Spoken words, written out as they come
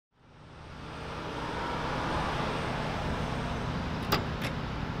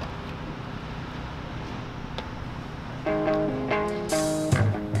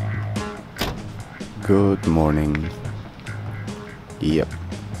Good morning. Yep.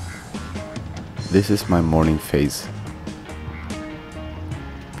 This is my morning phase.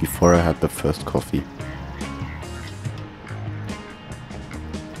 Before I had the first coffee.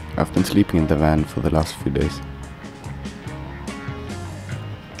 I've been sleeping in the van for the last few days.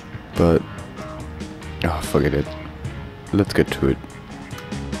 But... forget it. Let's get to it.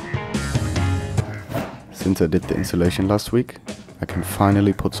 Since I did the insulation last week, I can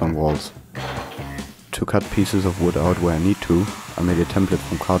finally put some walls. To cut pieces of wood out where I need to, I made a template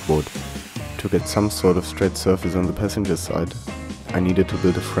from cardboard. To get some sort of straight surface on the passenger side, I needed to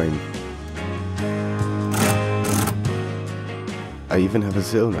build a frame. I even have a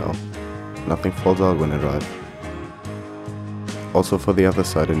sill now. Nothing falls out when I drive. Also for the other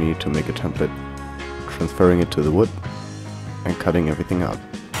side I needed to make a template, transferring it to the wood and cutting everything out.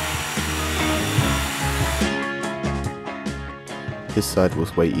 This side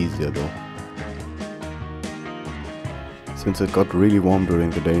was way easier though. Since it got really warm during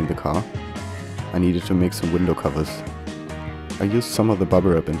the day in the car, I needed to make some window covers. I used some of the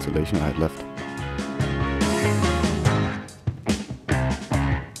bubble wrap insulation I had left.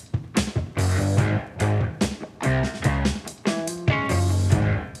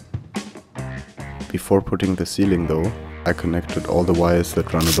 Before putting the ceiling though, I connected all the wires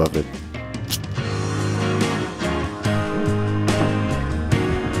that run above it.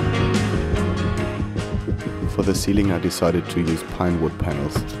 For the ceiling I decided to use pine wood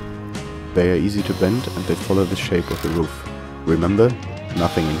panels. They are easy to bend and they follow the shape of the roof. Remember,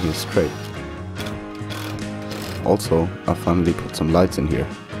 nothing in here is straight. Also, I finally put some lights in here.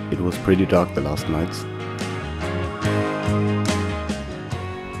 It was pretty dark the last nights.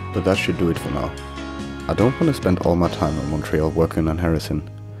 But that should do it for now. I don't want to spend all my time in Montreal working on Harrison.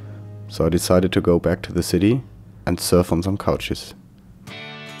 So I decided to go back to the city and surf on some couches.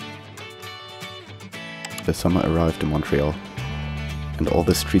 The summer arrived in Montreal, and all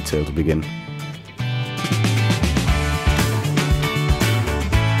the street sales begin.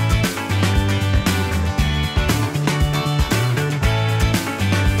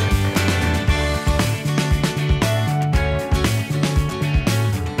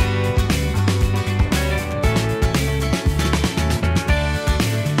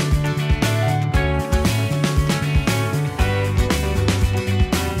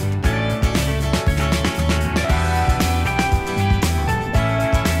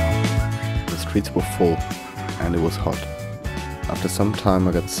 The streets were full, and it was hot. After some time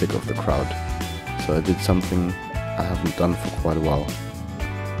I got sick of the crowd, so I did something I haven't done for quite a while.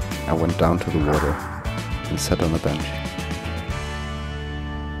 I went down to the water and sat on a bench.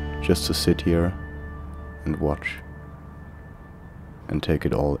 Just to sit here and watch and take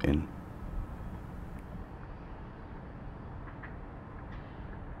it all in.